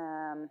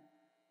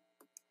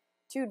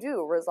 To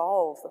do,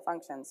 resolve the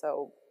function.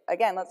 So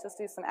again, let's just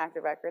do some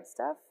active record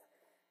stuff.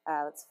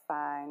 Let's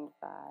find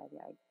by the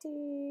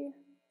ID,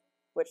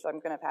 which I'm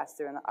going to pass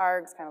through in the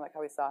args, kind of like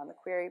how we saw in the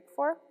query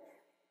before.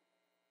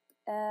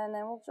 And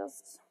then I'm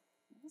just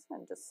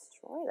going to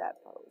destroy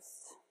that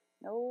post.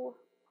 No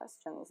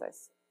questions. I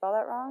spell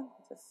that wrong?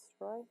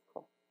 Destroy?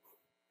 Cool.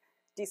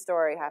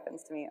 Destory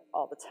happens to me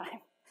all the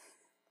time.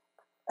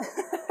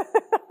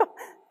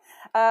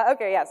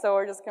 Okay, yeah, so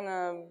we're just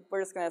gonna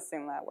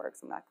assume that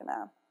works. I'm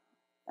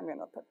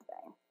gonna put the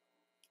bang.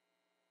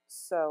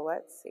 So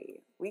let's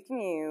see. We can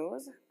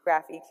use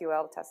graphql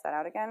to test that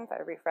out again. If I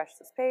refresh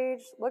this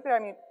page, look at our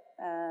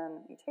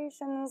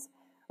mutations.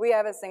 we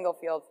have a single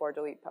field for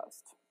delete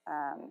post.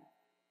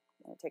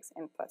 It takes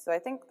input. So I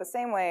think the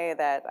same way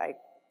that I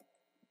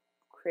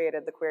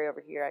created the query over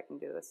here, I can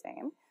do the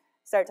same.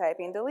 Start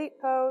typing delete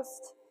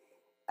post,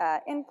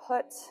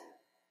 input,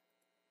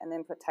 and the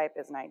input type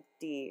is an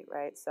ID,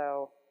 right?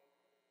 So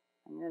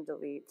I'm going to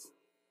delete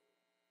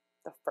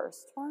the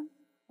first one.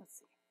 Let's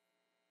see.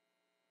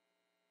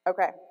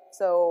 Okay,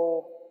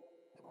 so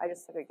I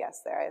just took a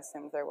guess there. I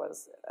assumed there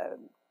was a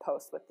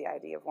post with the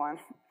ID of 1.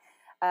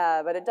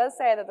 But it does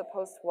say that the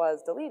post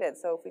was deleted.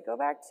 So if we go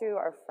back to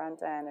our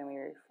front end and we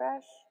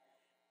refresh,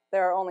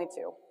 there are only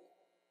 2,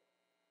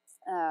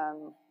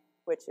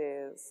 which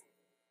is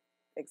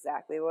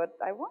exactly what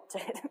I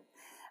wanted.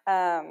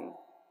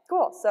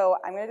 Cool, so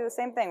I'm going to do the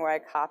same thing where I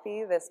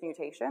copy this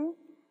mutation,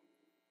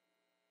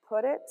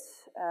 put it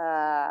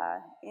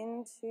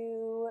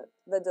into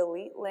the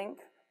delete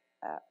link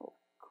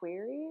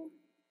query.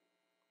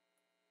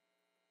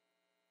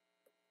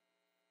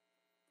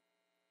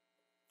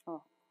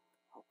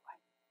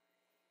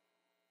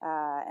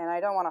 And I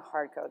don't want to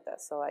hard code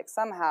this, so like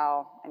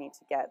somehow I need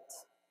to get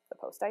the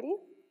post ID.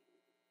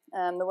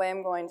 The way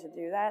I'm going to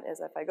do that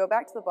is if I go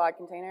back to the blog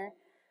container,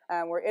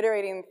 we're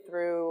iterating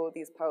through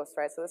these posts,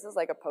 right? So this is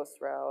like a post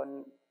row,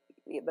 and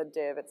the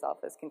div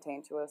itself is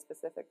contained to a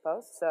specific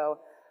post. So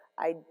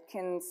I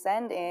can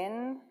send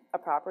in a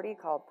property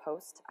called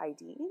post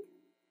ID,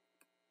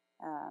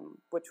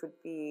 which would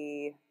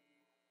be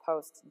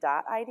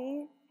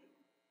post.id.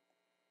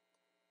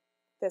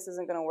 This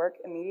isn't going to work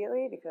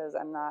immediately because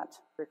I'm not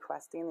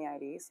requesting the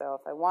ID. So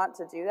if I want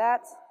to do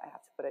that, I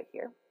have to put it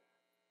here.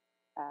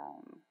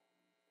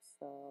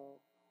 So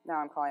now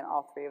I'm calling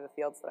all 3 of the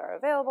fields that are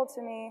available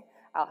to me.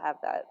 I'll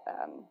have that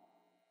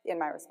in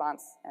my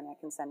response, and I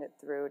can send it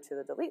through to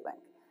the delete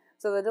link.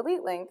 So the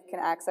delete link can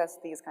access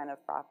these kind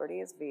of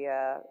properties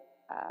via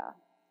a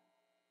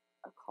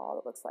call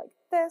that looks like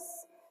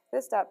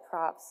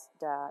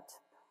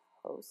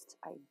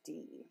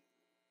this.props.postID.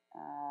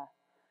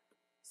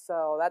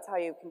 So that's how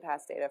you can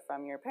pass data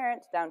from your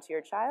parent down to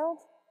your child,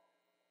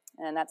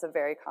 and that's a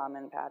very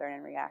common pattern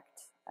in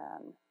React,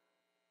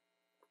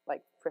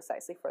 like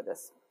precisely for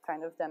this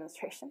kind of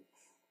demonstration.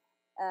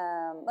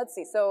 Let's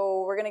see,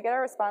 so we're gonna get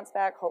our response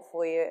back.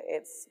 Hopefully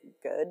it's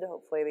good.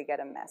 Hopefully we get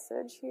a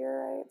message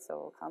here, right? So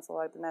we'll console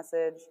log the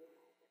message.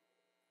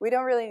 We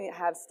don't really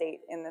have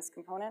state in this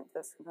component.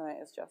 This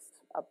component is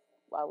just a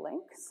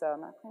link, so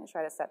I'm not gonna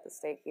try to set the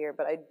state here,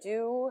 but I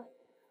do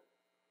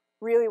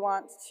really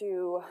want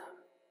to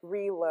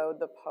reload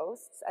the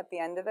posts at the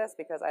end of this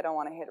because I don't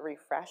want to hit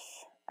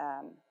refresh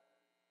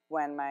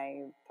when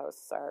my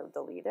posts are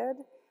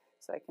deleted.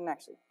 So I can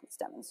actually, let's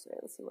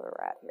demonstrate. Let's see where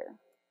we're at here.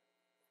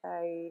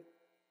 I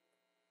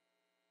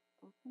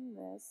open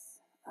this.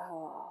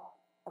 Oh,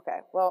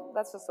 okay. Well,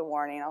 that's just a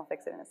warning. I'll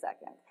fix it in a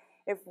second.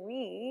 If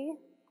we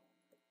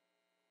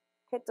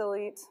hit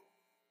delete,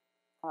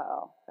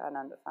 got an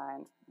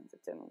undefined. Means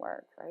it didn't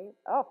work, right?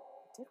 Oh,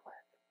 it did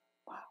work.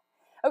 Wow.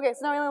 Okay, so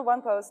now we only have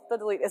 1 post. The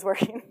delete is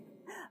working.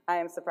 I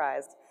am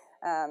surprised.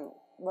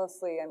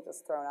 Mostly I'm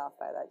just thrown off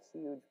by that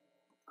huge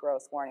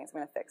gross warning. So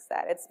I'm going to fix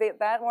that.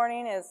 That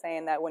warning is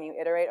saying that when you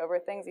iterate over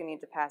things, you need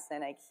to pass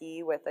in a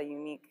key with a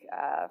unique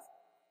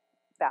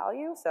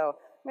value. So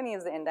I'm going to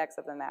use the index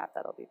of the map.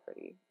 That'll be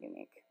pretty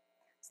unique.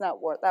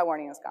 So that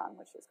warning is gone,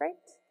 which is great.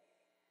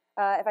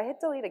 If I hit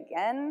delete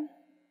again,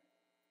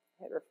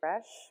 hit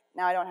refresh,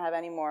 now I don't have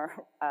any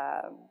more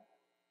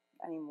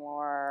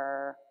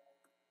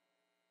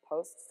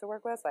posts to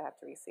work with, so I have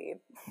to reseed.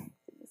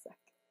 Give me a sec.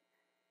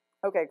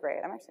 Okay,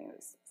 great. I'm actually going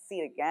to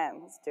seed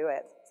again. Let's do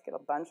it. Let's get a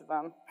bunch of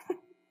them.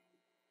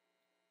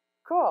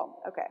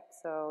 Cool. Okay,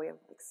 so we have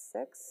like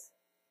 6.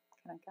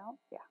 Can I count?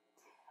 Yeah.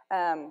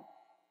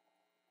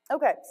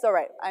 Okay, so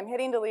right, I'm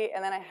hitting delete,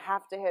 and then I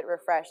have to hit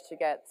refresh to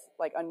get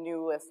like a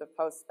new list of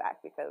posts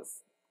back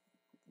because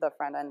the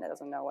front end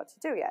doesn't know what to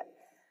do yet.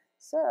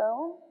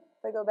 So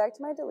if I go back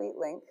to my delete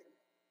link,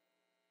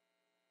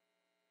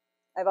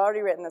 I've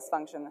already written this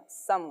function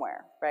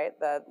somewhere, right?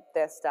 The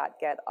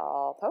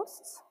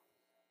this.getAllPosts.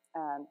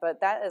 But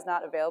that is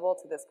not available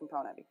to this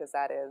component because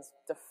that is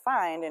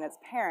defined in its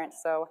parent.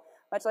 So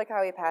much like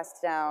how we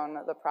passed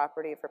down the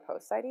property for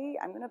post ID,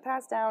 I'm going to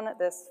pass down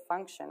this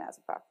function as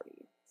a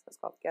property. So it's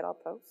called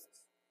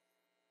getAllPosts.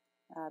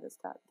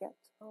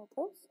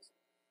 This.getAllPosts.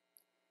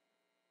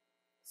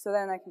 So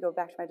then I can go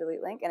back to my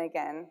delete link and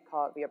again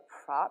call it via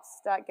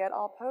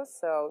props.getAllPosts.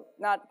 So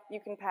you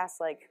can pass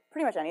like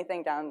pretty much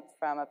anything down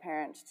from a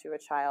parent to a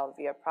child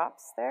via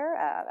props there.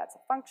 That's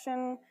a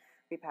function.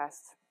 We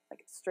passed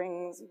like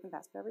strings. You can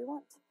pass whatever you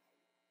want.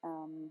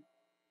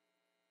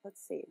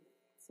 Let's see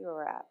where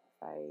we're at.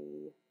 If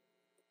I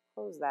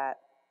close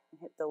that and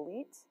hit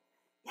delete,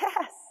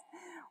 yes,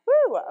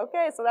 woo,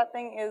 okay, so that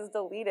thing is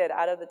deleted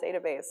out of the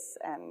database,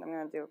 and I'm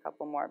gonna do a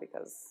couple more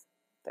because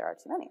there are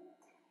too many.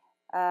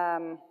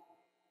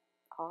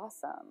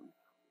 Awesome,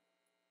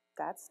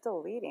 that's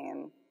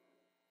deleting.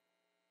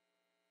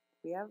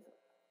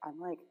 I'm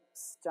like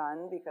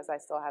stunned because I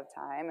still have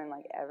time, and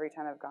like every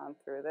time I've gone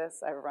through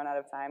this, I've run out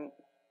of time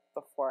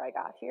before I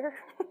got here.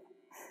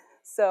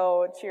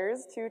 So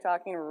cheers to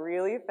talking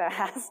really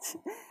fast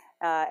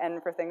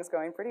and for things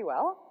going pretty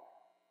well.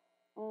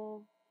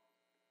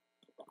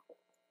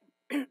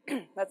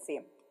 Let's see.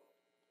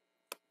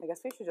 I guess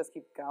we should just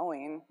keep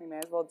going. We may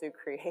as well do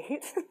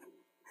create.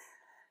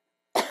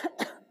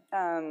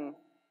 Oh,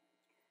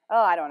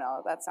 I don't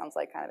know. That sounds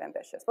like kind of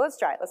ambitious. But let's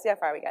try it. Let's see how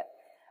far we get.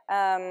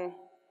 I'm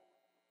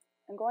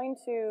going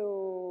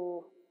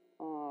to,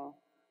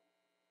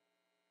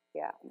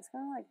 yeah, I'm just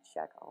going to like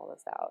check all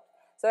this out.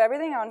 So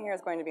everything on here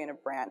is going to be in a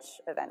branch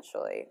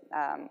eventually.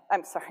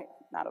 I'm sorry,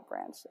 not a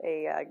branch,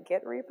 a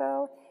Git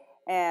repo.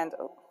 And,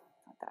 oh,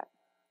 not that.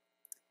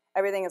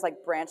 Everything is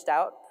like branched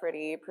out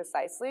pretty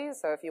precisely.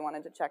 So if you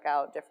wanted to check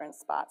out different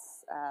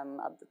spots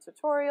of the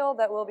tutorial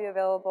that will be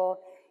available,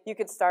 you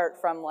could start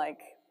from like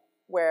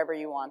wherever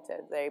you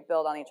wanted. They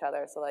build on each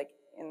other. So like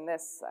in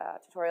this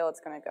tutorial, it's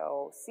going to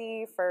go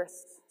C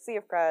first, C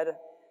of CRUD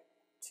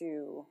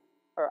to,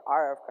 or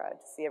R of CRUD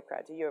to C of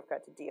CRUD to U of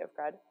CRUD to D of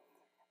CRUD.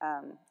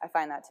 I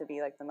find that to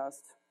be like the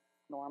most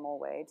normal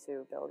way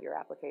to build your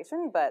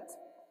application, but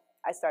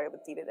I started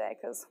with D today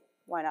because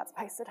why not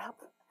spice it up?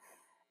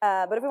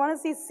 But if we want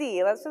to see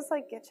C, let's just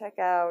like check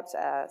out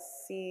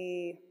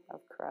C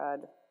of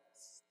CRUD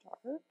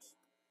start.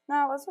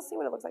 No, let's just see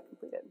what it looks like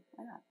completed.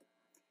 Why not?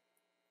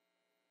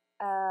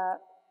 All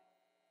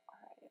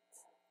right,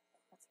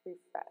 let's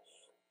refresh.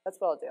 That's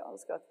what I'll do. I'll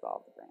just go through all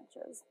of the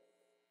branches.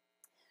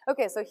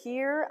 Okay, so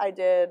here I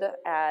did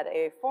add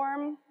a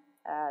form.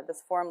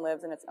 This form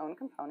lives in its own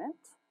component.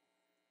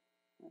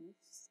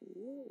 Let's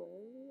see, where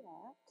are we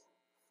at?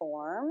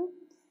 Form.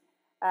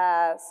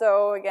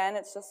 So again,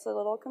 it's just a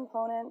little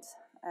component.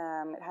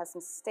 It has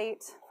some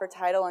state for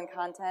title and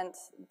content.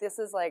 This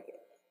is like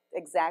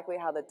exactly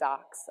how the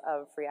docs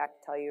of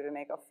React tell you to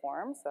make a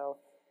form. So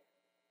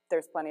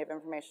there's plenty of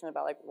information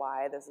about like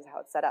why this is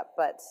how it's set up.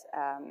 But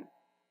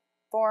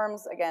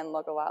forms, again,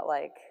 look a lot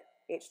like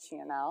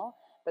HTML,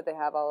 but they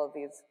have all of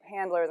these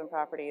handlers and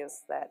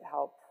properties that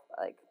help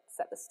like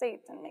set the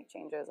state and make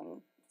changes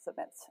and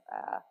submit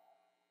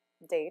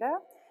data.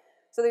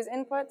 So these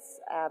inputs,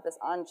 this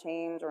on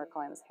change, or we're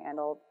calling this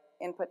handle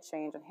input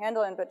change, and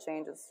handle input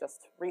change is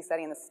just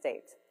resetting the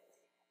state.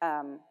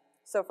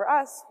 So for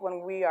us,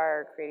 when we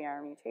are creating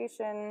our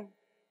mutation,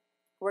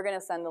 we're going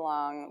to send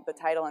along the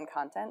title and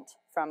content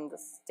from the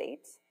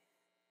state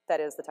that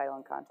is the title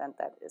and content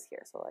that is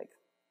here. So like,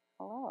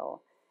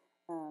 hello.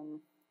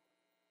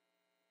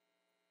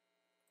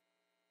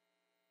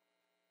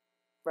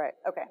 Right,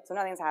 okay, so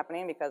nothing's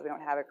happening because we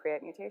don't have a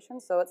create mutation.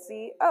 So let's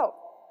see, oh,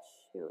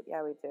 shoot,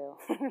 yeah, we do.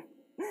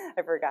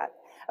 I forgot.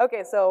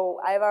 Okay, so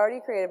I've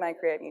already created my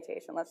create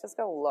mutation. Let's just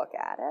go look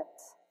at it.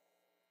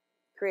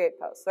 Create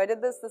post. So I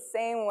did this the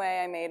same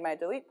way I made my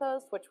delete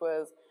post, which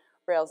was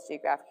Rails G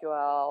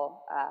GraphQL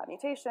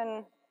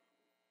mutation,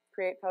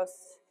 create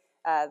post.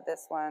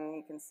 This one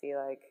you can see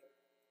like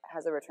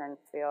has a return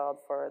field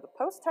for the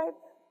post type,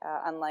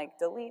 unlike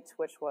delete,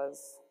 which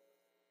was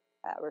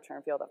a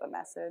return field of a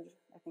message,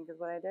 I think is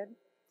what I did.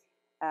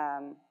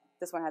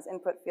 This one has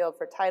input field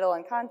for title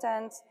and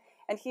content.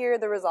 And here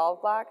the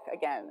resolve block,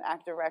 again,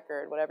 active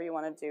record, whatever you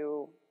want to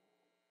do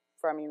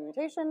from your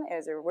mutation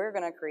is we're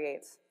going to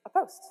create a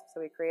post.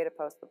 So we create a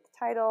post with the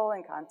title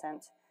and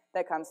content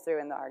that comes through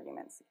in the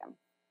arguments again.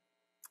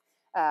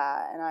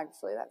 And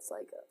actually that's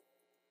like,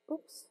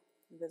 oops,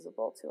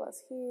 visible to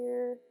us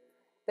here.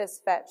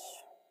 This fetch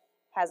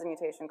has a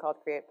mutation called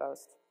create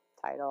post,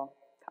 title,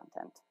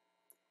 content.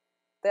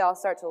 They all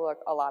start to look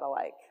a lot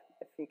alike,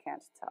 if you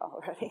can't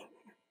tell already.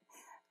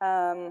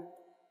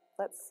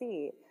 Let's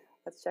see.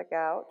 Let's check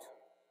out.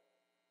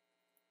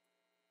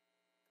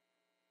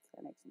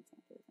 Let's make some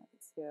changes.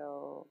 Let's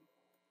go.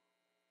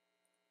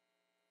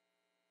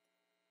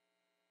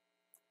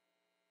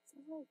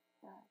 Like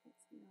that.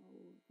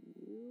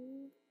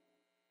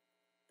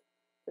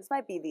 This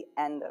might be the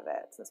end of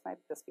it. This might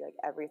just be like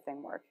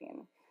everything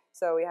working.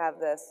 So we have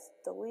this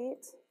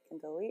delete. I can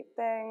delete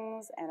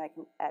things, and I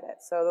can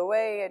edit. So the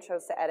way I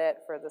chose to edit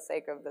for the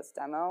sake of this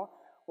demo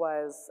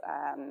was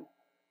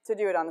to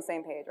do it on the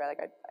same page, right?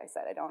 Like I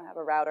said, I don't have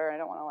a router. I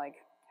don't want to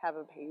like have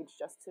a page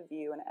just to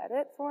view and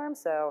edit form.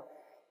 So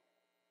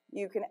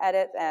you can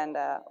edit and,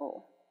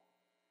 oh,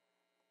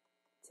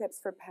 tips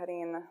for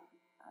petting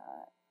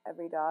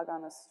every dog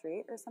on the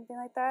street or something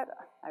like that.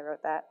 I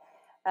wrote that.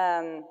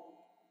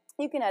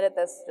 You can edit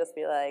this, just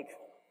be like,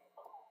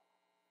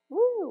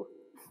 woo.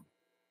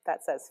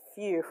 That says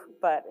phew,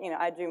 but you know,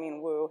 I do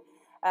mean woo.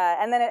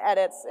 And then it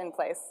edits in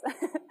place.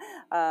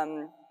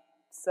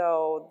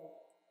 So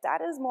that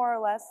is more or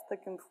less the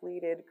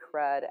completed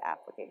CRUD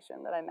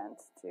application that I meant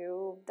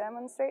to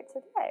demonstrate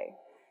today.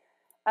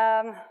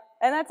 And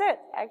that's it,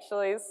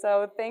 actually.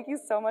 So thank you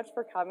so much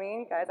for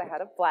coming. Guys, I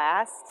had a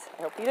blast.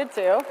 I hope you did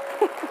too.